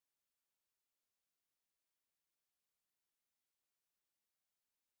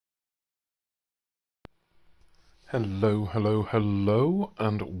Hello, hello, hello,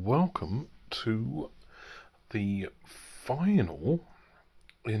 and welcome to the final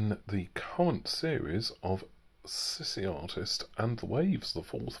in the current series of Sissy Artist and the Waves, the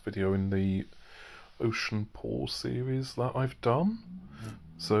fourth video in the Ocean Pour series that I've done.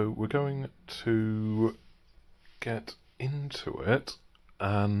 So we're going to get into it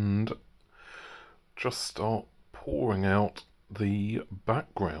and just start pouring out the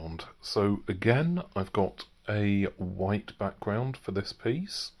background. So again, I've got a white background for this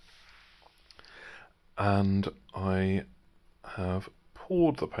piece, and I have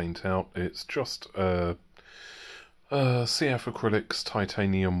poured the paint out. It's just a CF Acrylics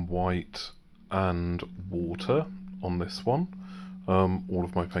titanium white and water on this one. All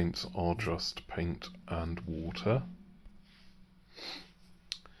of my paints are just paint and water.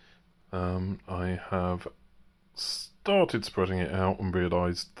 I have started spreading it out and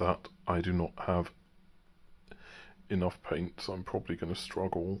realised that I do not have enough paint, so I'm probably going to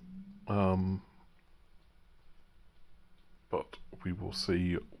struggle, but we will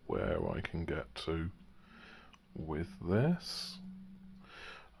see where I can get to with this.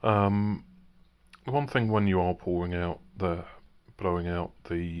 One thing when you are blowing out the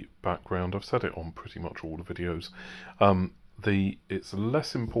background, I've said it on pretty much all the videos, it's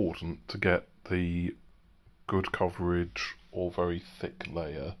less important to get the good coverage or very thick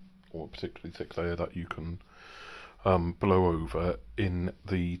layer, or a particularly thick layer that you can blow over in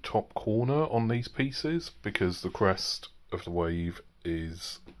the top corner on these pieces, because the crest of the wave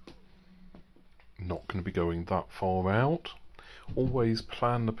is not going to be going that far out. Always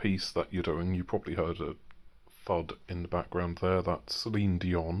plan the piece that you're doing. You probably heard a thud in the background there. That's Celine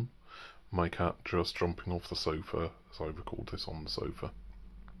Dion, my cat, just jumping off the sofa as I record this on the sofa.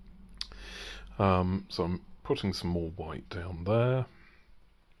 So I'm putting some more white down there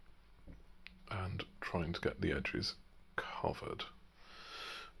and trying to get the edges covered.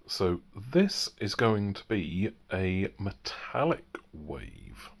 So this is going to be a metallic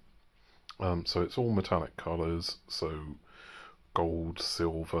wave. So it's all metallic colours, so gold,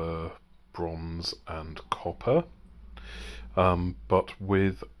 silver, bronze and copper, but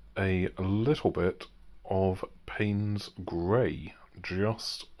with a little bit of Paynes grey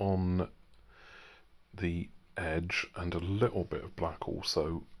just on the edge, and a little bit of black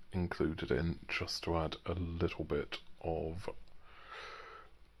also included in, just to add a little bit of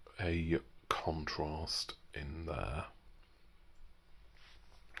a contrast in there.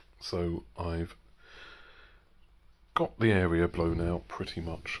 So I've got the area blown out pretty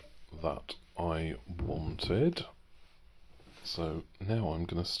much that I wanted. So now I'm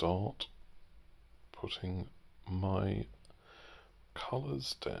going to start putting my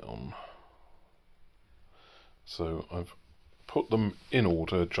colours down. So I've put them in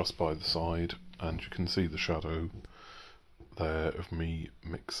order just by the side, and you can see the shadow there of me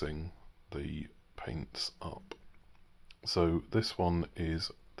mixing the paints up. So this one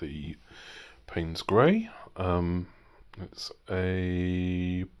is the Paynes Grey. It's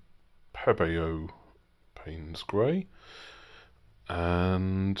a Pebeo Paynes Grey,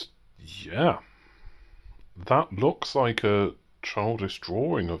 and yeah, that looks like a childish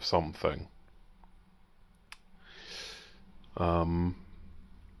drawing of something.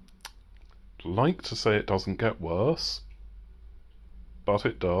 Like to say it doesn't get worse, but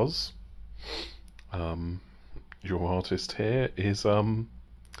it does. Your artist here is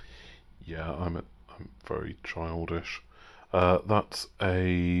yeah, I'm very childish. That's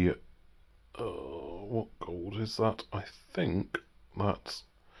a what gold is that? I think that's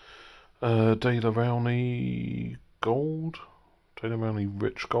Rowney Gold, Rowney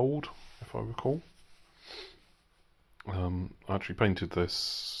Rich Gold, if I recall. I actually painted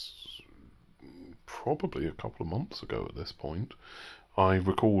this probably a couple of months ago at this point. I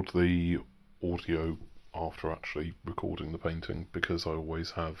record the audio after actually recording the painting, because I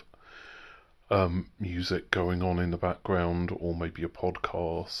always have music going on in the background, or maybe a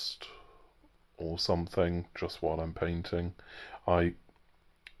podcast or something just while I'm painting. I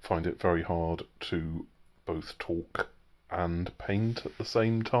find it very hard to both talk and paint at the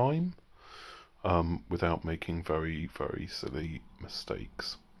same time, without making very, very silly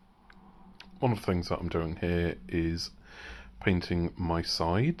mistakes. One of the things that I'm doing here is painting my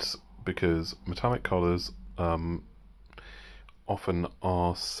sides, because metallic colours often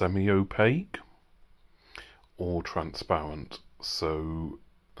are semi-opaque or transparent, so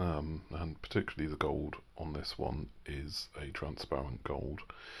and particularly the gold on this one is a transparent gold.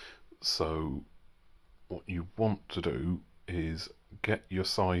 So what you want to do is get your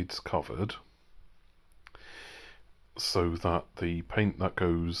sides covered so that the paint that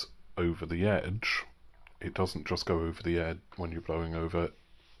goes over the edge it doesn't just go over the edge when you're blowing over. It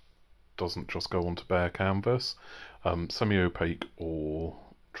doesn't just go onto bare canvas. Semi-opaque or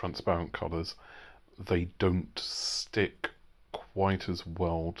transparent colours, they don't stick quite as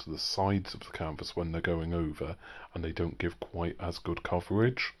well to the sides of the canvas when they're going over, and they don't give quite as good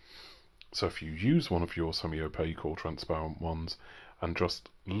coverage. So if you use one of your semi-opaque or transparent ones and just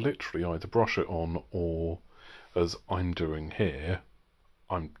literally either brush it on, or as I'm doing here,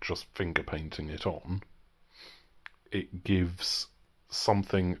 I'm just finger painting it on, it gives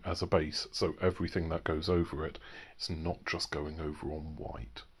something as a base, so everything that goes over it is not just going over on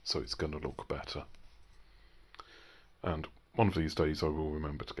white, so it's going to look better. And one of these days I will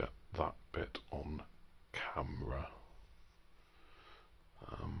remember to get that bit on camera.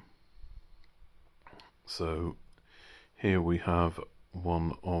 So here we have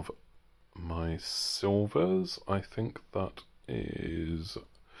one of my silvers. I think that is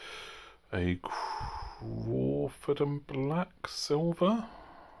a Crawford and Black silver.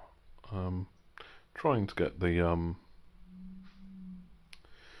 Trying to get the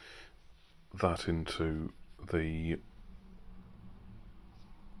that into the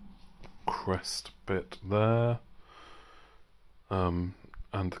crest bit there. And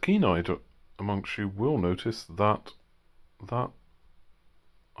the keen-eyed amongst you will notice that I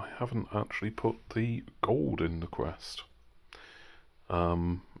haven't actually put the gold in the crest.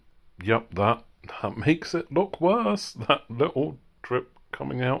 Yep, that makes it look worse, that little drip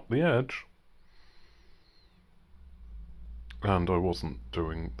coming out the edge. And I wasn't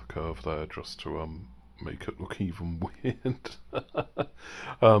doing the curve there just to make it look even weird.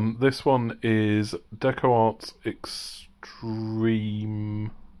 This one is Deco Art's Extreme...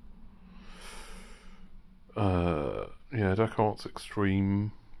 yeah, Deco Art's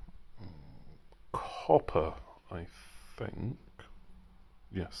Extreme Copper, I think.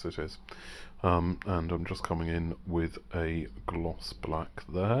 Yes, it is. And I'm just coming in with a gloss black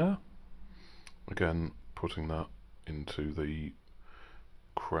there. Again, putting that into the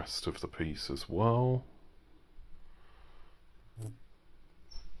crest of the piece as well.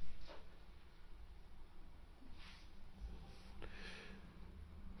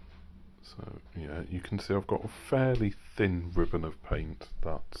 So yeah, you can see I've got a fairly thin ribbon of paint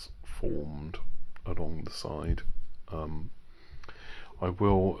that's formed along the side. I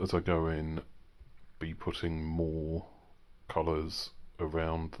will, as I go in, be putting more colours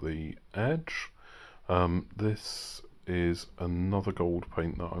around the edge. This is another gold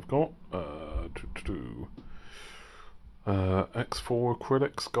paint that I've got. X4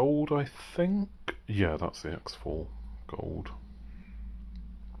 Acrylics Gold, I think. Yeah, that's the X4 Gold.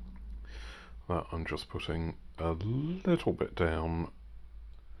 That I'm just putting a little bit down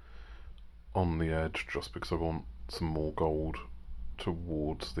on the edge, just because I want some more gold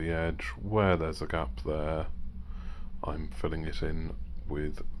towards the edge. Where there's a gap there, I'm filling it in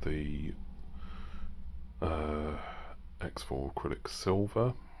with the X4 Acrylics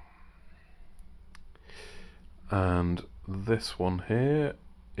Silver. And this one here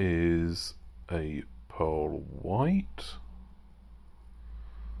is a pearl white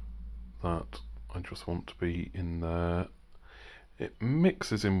that I just want to be in there. It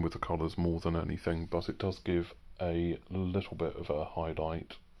mixes in with the colours more than anything, but it does give a little bit of a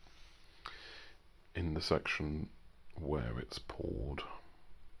highlight in the section where it's poured.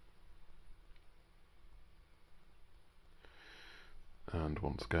 And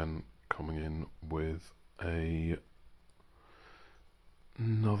once again, coming in with another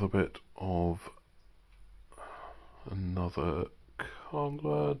bit of another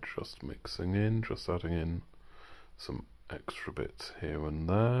colour, just mixing in, just adding in some extra bits here and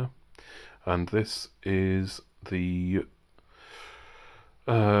there. And this is the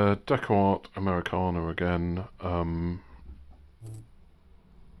Deco Art Americana again,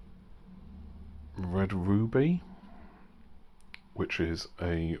 Red Ruby, which is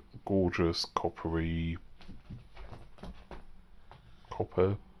a gorgeous copper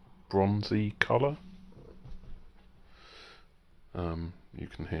bronzy colour. You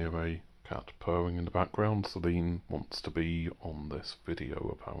can hear a cat purring in the background. Celine wants to be on this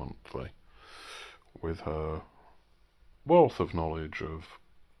video apparently, with her wealth of knowledge of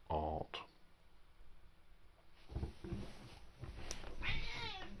art.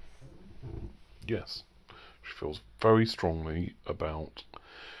 Yes, she feels very strongly about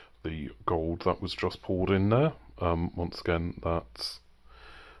the gold that was just poured in there. Once again, that's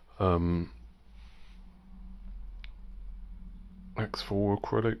X4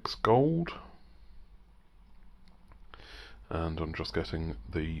 Acrylics Gold, and I'm just getting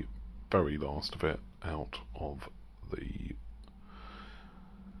the very last of it out of the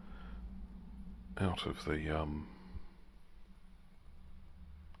out of the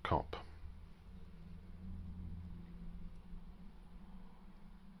cup.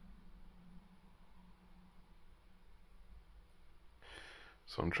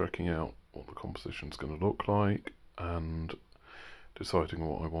 So I'm checking out what the composition's going to look like and deciding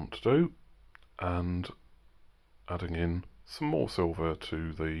what I want to do, and adding in some more silver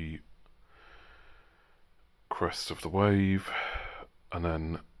to the crest of the wave, and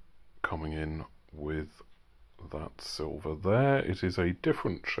then coming in with that silver there. It is a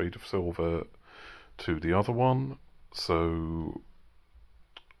different shade of silver to the other one, so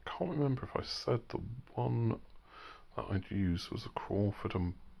I can't remember if I said the one that I'd use was a Crawford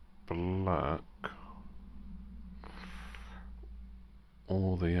and Black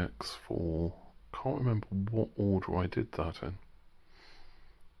or the X4. Can't remember what order I did that in.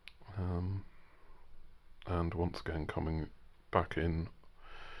 And once again coming back in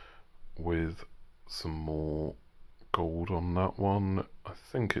with some more gold on that one. I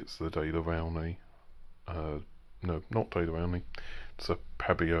think it's the Rowney. No, not Rowney. It's a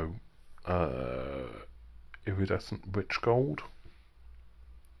Pebeo Iridescent rich gold.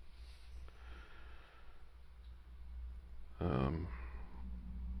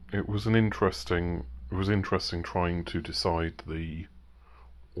 It was interesting trying to decide the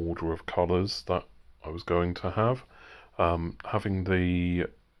order of colours that I was going to have. Having the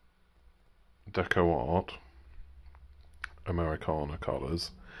Deco Art Americana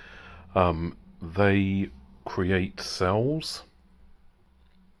colours, they create cells,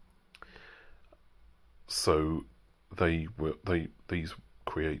 so these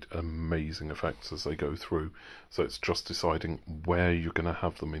create amazing effects as they go through. So it's just deciding where you're going to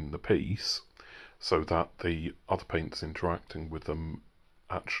have them in the piece so that the other paints interacting with them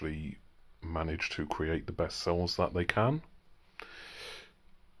actually manage to create the best cells that they can.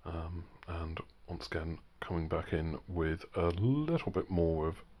 And once again coming back in with a little bit more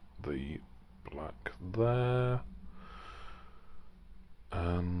of the black there,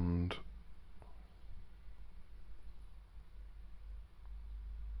 and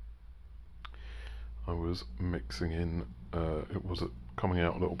I was mixing in, it was coming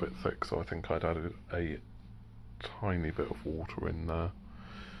out a little bit thick, so I think I'd added a tiny bit of water in there.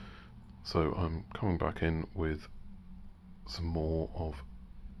 So I'm coming back in with some more of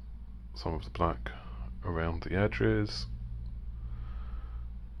some of the black around the edges,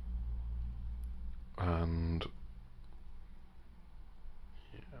 and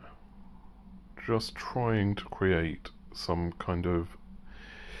yeah, just trying to create some kind of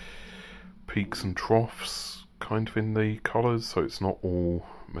peaks and troughs kind of in the colours, so it's not all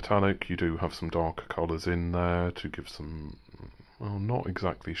metallic. You do have some darker colours in there to give some, well, not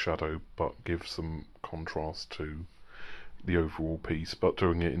exactly shadow, but give some contrast to the overall piece, but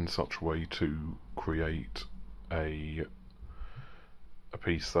doing it in such a way to create a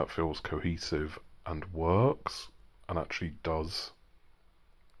piece that feels cohesive and works, and actually does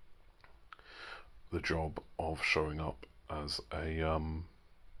the job of showing up as a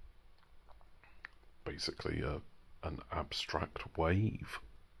basically an abstract wave.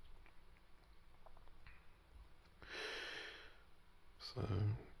 So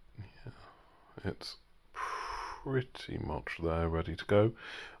yeah, it's pretty much there, ready to go.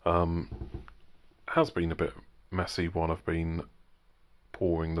 Has been a bit messy while I've been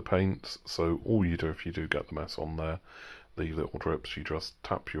pouring the paints, so all you do if you do get the mess on there, the little drips, you just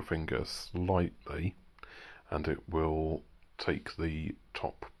tap your finger slightly and it will take the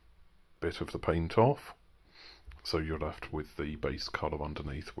top bit of the paint off, so you're left with the base colour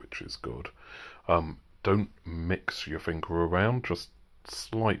underneath, which is good. Don't mix your finger around, just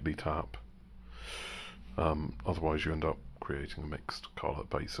slightly tap, otherwise you end up creating a mixed colour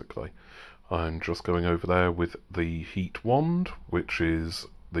basically. I'm just going over there with the heat wand, which is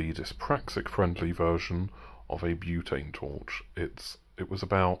the dyspraxic friendly version of a butane torch. It was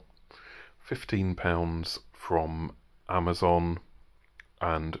about £15 from Amazon,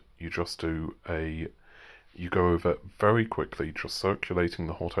 and you just do you go over very quickly, just circulating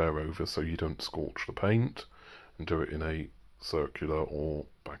the hot air over so you don't scorch the paint, and do it in a circular or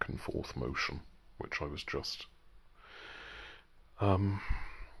back and forth motion, which I was just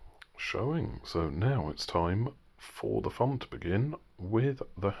showing. So now it's time for the fun to begin with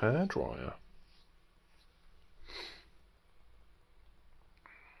the hairdryer.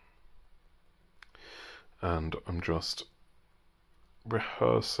 And I'm just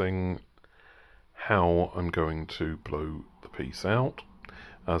rehearsing how I'm going to blow the piece out.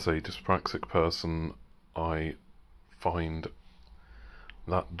 As a dyspraxic person, I find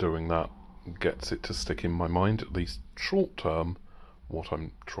that doing that gets it to stick in my mind, at least short term, what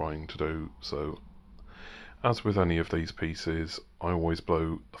I'm trying to do. So As with any of these pieces, I always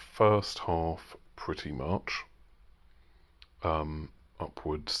blow the first half pretty much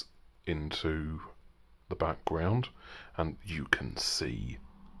upwards into the background, and you can see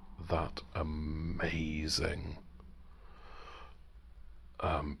that amazing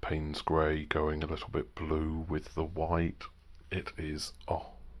Paynes grey going a little bit blue with the white. It is,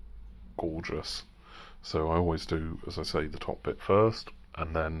 oh, gorgeous. So I always do, as I say, the top bit first,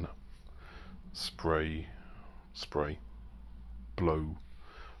 and then spray, blow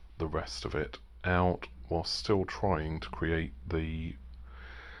the rest of it out, while still trying to create the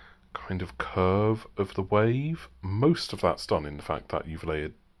kind of curve of the wave. Most of that's done in the fact that you've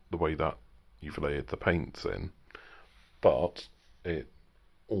layered the way that you've layered the paints in, but it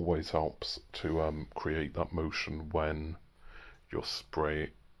always helps to create that motion when you're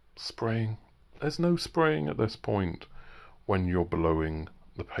spraying. There's no spraying at this point when you're blowing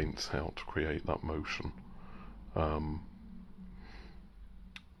the paints out to create that motion.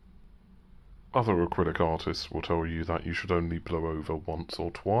 Other acrylic artists will tell you that you should only blow over once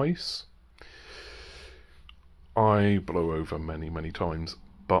or twice. I blow over many, many times,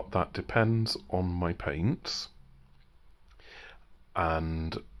 but that depends on my paints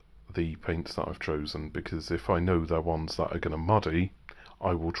and the paints that I've chosen, because if I know they're ones that are going to muddy,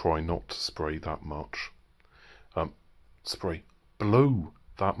 I will try not to spray that much. Blow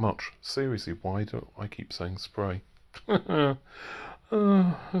that much. Seriously, why do I keep saying spray?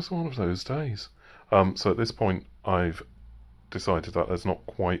 It's one of those days. So at this point, I've decided that there's not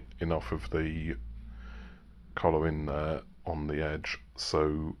quite enough of the colour in there on the edge,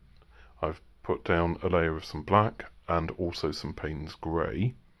 so I've put down a layer of some black and also some Paynes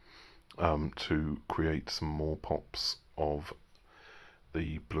grey to create some more pops of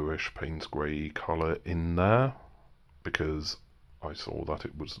the bluish Paynes grey colour in there, because I saw that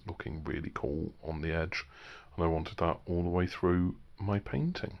it was looking really cool on the edge and I wanted that all the way through my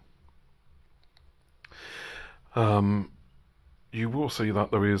painting. You will see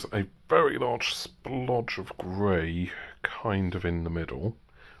that there is a very large splodge of grey kind of in the middle.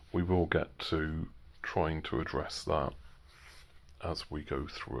 We will get to trying to address that as we go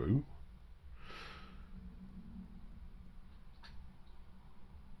through.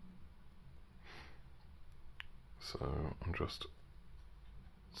 So I'm just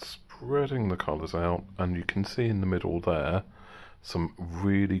spreading the colours out, and you can see in the middle there some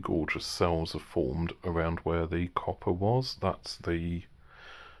really gorgeous cells have formed around where the copper was. That's the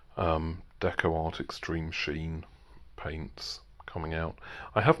Deco Art Extreme Sheen paints coming out.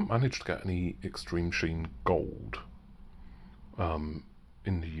 I haven't managed to get any Extreme Sheen Gold in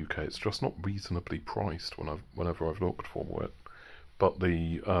the UK. It's just not reasonably priced whenever I've looked for it. But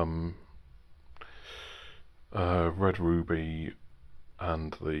the Red Ruby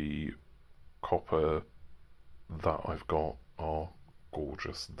and the copper that I've got are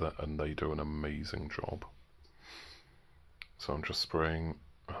gorgeous, and they do an amazing job. So I'm just spraying,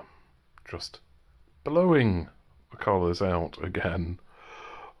 just blowing the colours out again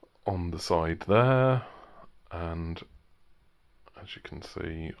on the side there, and as you can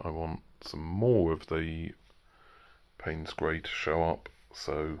see, I want some more of the Paynes grey to show up,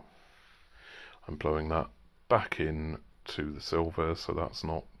 so I'm blowing that back in to the silver, so that's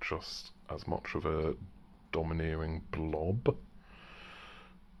not just as much of a domineering blob.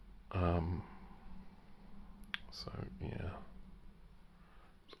 So yeah,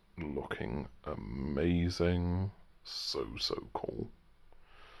 looking amazing, so cool.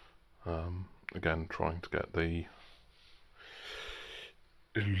 Again, trying to get the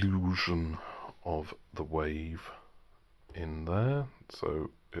illusion of the wave in there,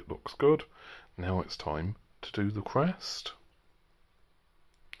 so it looks good. Now it's time to do the crest.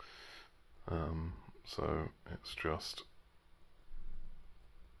 So it's just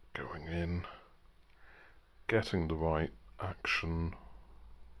going in, getting the right action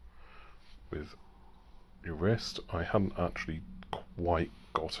with your wrist. I hadn't actually quite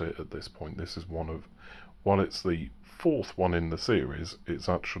got it at this point. This is one of, while it's the fourth one in the series, it's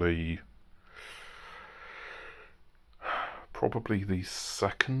actually probably the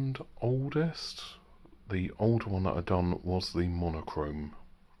second oldest. The older one that I'd done was the monochrome.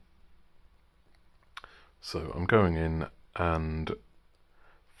 So I'm going in and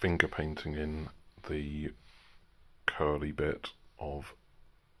finger painting in the curly bit of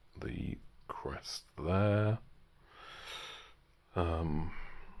the crest there.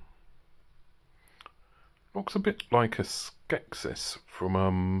 Looks a bit like a Skeksis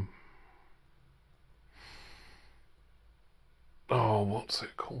from oh, what's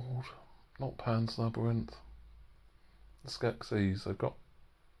it called? Not Pan's Labyrinth. The Skeksis, they've got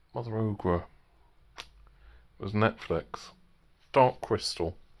Mother Ogre. was Netflix. Dark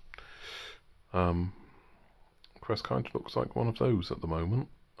Crystal. Crest kind of looks like one of those at the moment.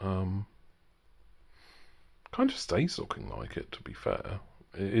 Kind of stays looking like it, to be fair.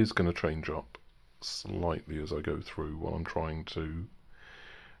 It is going to change up slightly as I go through while I'm trying to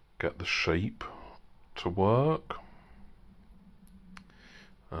get the shape to work.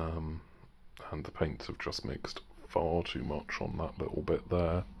 And the paints have just mixed far too much on that little bit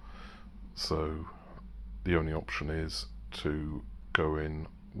there. So the only option is to go in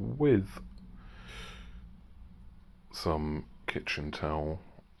with some kitchen towel,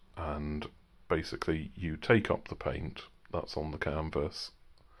 and basically you take up the paint that's on the canvas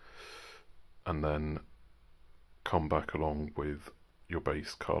and then come back along with your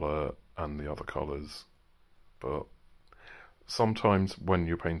base colour and the other colours. But sometimes when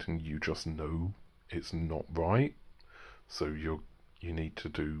you're painting you just know it's not right, so you need to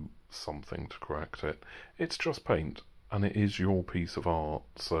do something to correct it. It's just paint and it is your piece of art,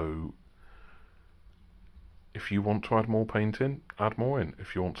 so if you want to add more paint in, add more in.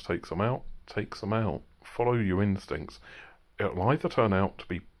 If you want to take some out, take some out. Follow your instincts. It'll either turn out to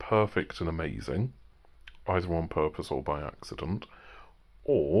be perfect and amazing, either on purpose or by accident,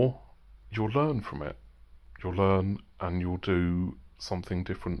 or you'll learn from it. You'll learn and you'll do something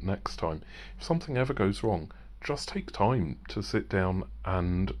different next time. If something ever goes wrong, just take time to sit down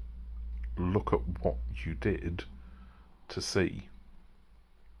and look at what you did to see.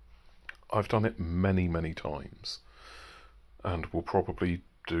 I've done it many, many times, and will probably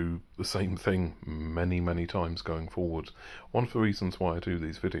do the same thing many, many times going forward. One of the reasons why I do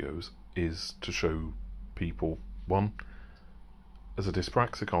these videos is to show people, one, as a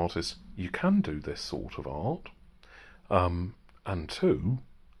dyspraxic artist, you can do this sort of art, and two,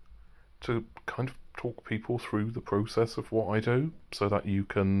 to kind of talk people through the process of what I do, so that you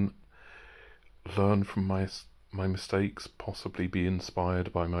can learn from my mistakes, possibly be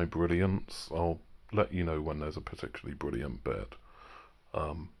inspired by my brilliance. I'll let you know when there's a particularly brilliant bit.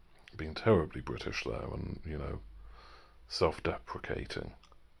 Being terribly British there and, you know, self-deprecating.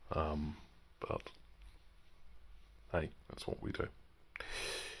 But hey, that's what we do.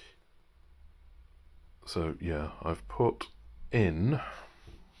 So yeah, I've put in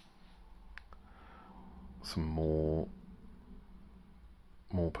some more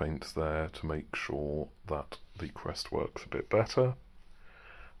paints there to make sure that the crest works a bit better,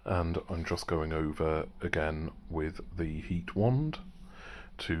 and I'm just going over again with the heat wand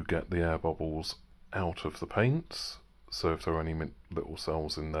to get the air bubbles out of the paints. So if there are any little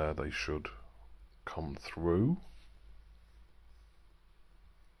cells in there, they should come through.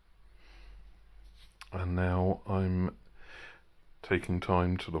 And now I'm taking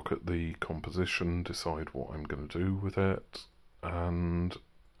time to look at the composition, decide what I'm going to do with it, and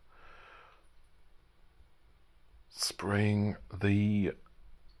spraying the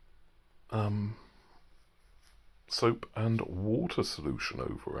soap and water solution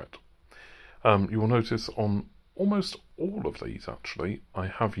over it. You will notice on almost all of these, actually, I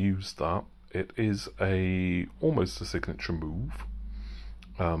have used that. It is almost a signature move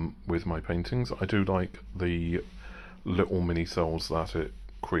with my paintings. I do like the little mini cells that it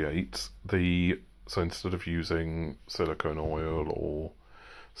creates. So instead of using silicone oil or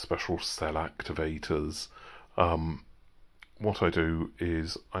special cell activators, what I do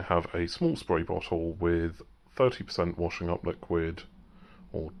is I have a small spray bottle with 30% washing up liquid,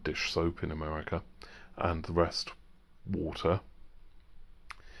 or dish soap in America, and the rest water,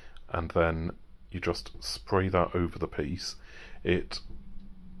 and then you just spray that over the piece. It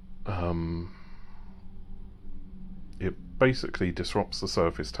basically disrupts the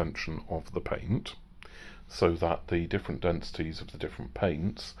surface tension of the paint, so that the different densities of the different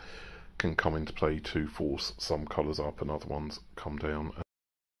paints can come into play to force some colours up and other ones come down.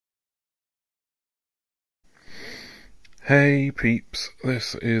 Hey peeps,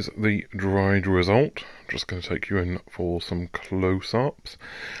 this is the dried result. Just going to take you in for some close-ups.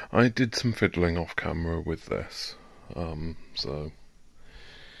 I did some fiddling off camera with this, so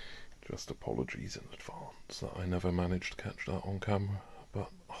just apologies in advance that I never managed to catch that on camera, but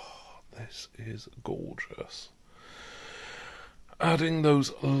this is gorgeous. Adding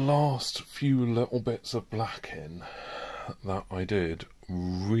those last few little bits of black in that I did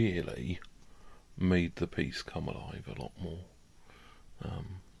really made the piece come alive a lot more.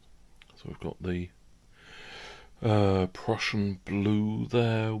 So we've got the Prussian blue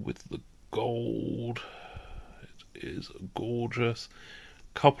there with the gold. It is gorgeous.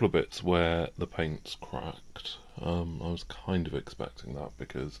 Couple of bits where the paint's cracked. I was kind of expecting that,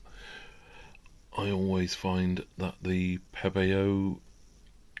 because I always find that the Pebeo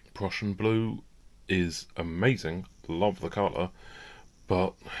Prussian blue is amazing, love the colour,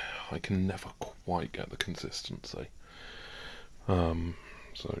 but I can never quite get the consistency.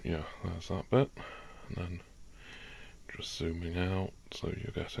 So yeah, there's that bit, and then just zooming out, so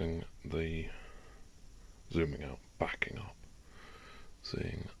you're getting the zooming out, backing up,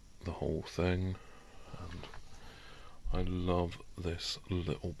 seeing the whole thing. And I love this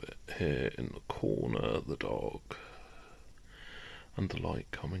little bit here in the corner, the dark and the light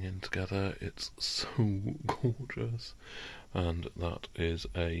coming in together. It's so gorgeous. And that is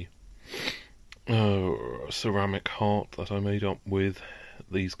a ceramic heart that I made up with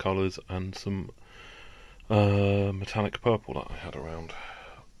these colours and some metallic purple that I had around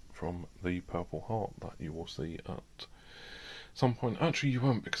from the purple heart that you will see at some point. Actually you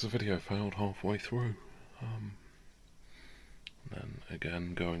won't, because the video failed halfway through. Then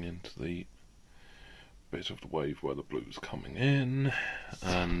again going into the bit of the wave where the blue's coming in,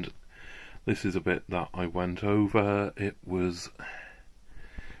 and this is a bit that I went over. It was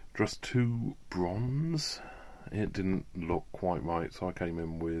just too bronze, it didn't look quite right, so I came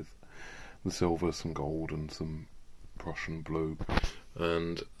in with the silver, some gold and some Prussian blue,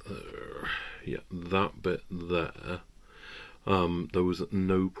 and yeah, that bit there, there was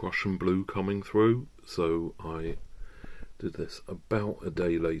no Prussian blue coming through, so I did this about a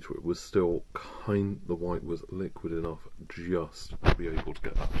day later. It was still the white was liquid enough just to be able to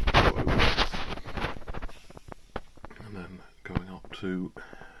get that to show over. And then going up to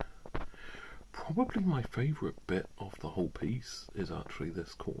probably my favourite bit of the whole piece is actually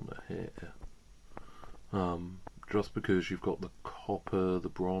this corner here. Just because you've got the copper, the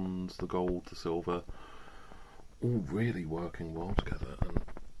bronze, the gold, the silver, all really working well together, and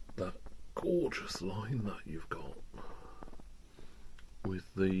that gorgeous line that you've got with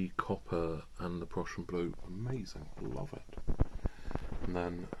the copper and the Prussian blue, amazing, love it. And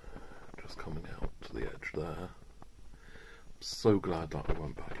then just coming out to the edge there, I'm so glad that I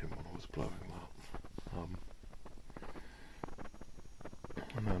went back in when I was blowing that.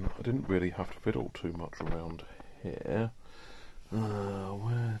 And then I didn't really have to fiddle too much around here.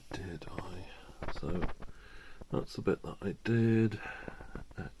 Where did I? So that's the bit that I did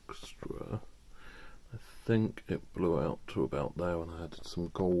extra. I think it blew out to about there when I added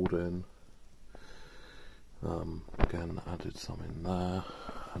some gold in. Again, added some in there,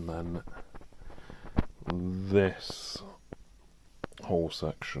 and then this whole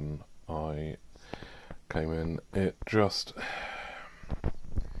section I came in. It just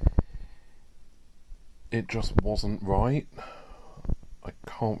wasn't right. I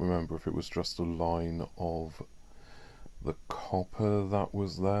can't remember if it was just a line of the copper that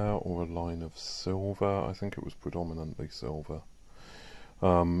was there or a line of silver. I think it was predominantly silver.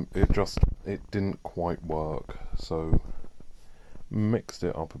 It didn't quite work, so mixed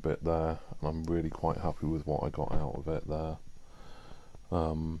it up a bit there, and I'm really quite happy with what I got out of it there.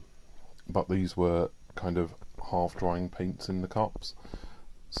 But these were kind of half drying paints in the cups,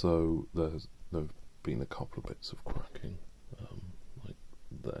 so there've been a couple of bits of cracking like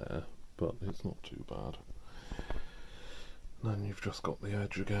there, but it's not too bad. Then you've just got the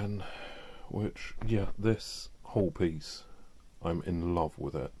edge again, which, yeah, this whole piece, I'm in love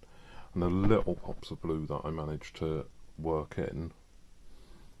with it. And the little pops of blue that I managed to work in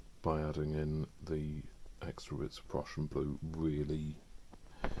by adding in the extra bits of Prussian blue really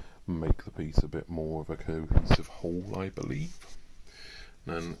make the piece a bit more of a cohesive whole, I believe.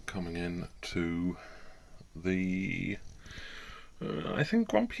 Then coming in to the, I think,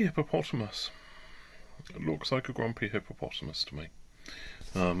 Grumpy Hippopotamus. It looks like a grumpy hippopotamus to me,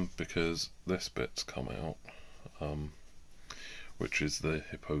 because this bit's come out, which is the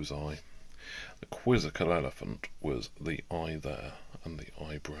hippo's eye. The quizzical elephant was the eye there and the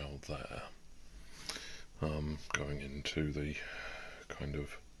eyebrow there, going into the kind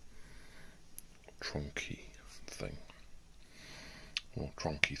of trunky thing. Or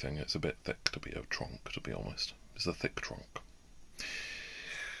trunky thing, it's a bit thick to be a trunk, to be honest. It's a thick trunk.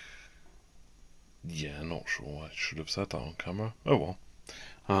 Yeah, not sure I should have said that on camera. Oh well.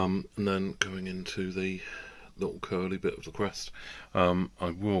 And then going into the little curly bit of the crest, I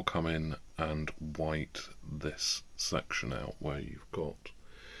will come in and white this section out where you've got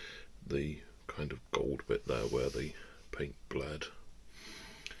the kind of gold bit there where the paint bled.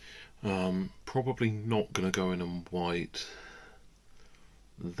 Probably not going to go in and white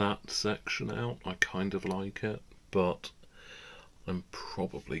that section out. I kind of like it, but I'm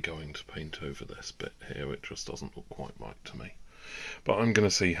probably going to paint over this bit here. It just doesn't look quite right to me. But I'm going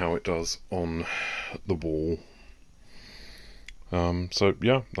to see how it does on the wall. So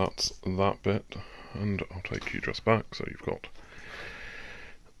yeah, that's that bit. And I'll take you just back. So you've got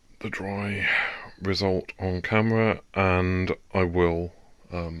the dry result on camera, and I will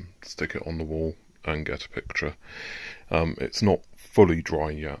stick it on the wall and get a picture. It's not fully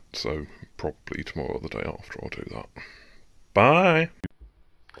dry yet, so probably tomorrow or the day after I'll do that. Bye!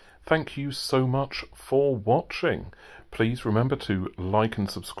 Thank you so much for watching. Please remember to like and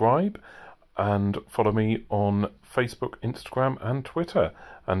subscribe, and follow me on Facebook, Instagram and Twitter,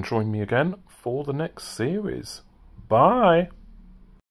 and join me again for the next series. Bye!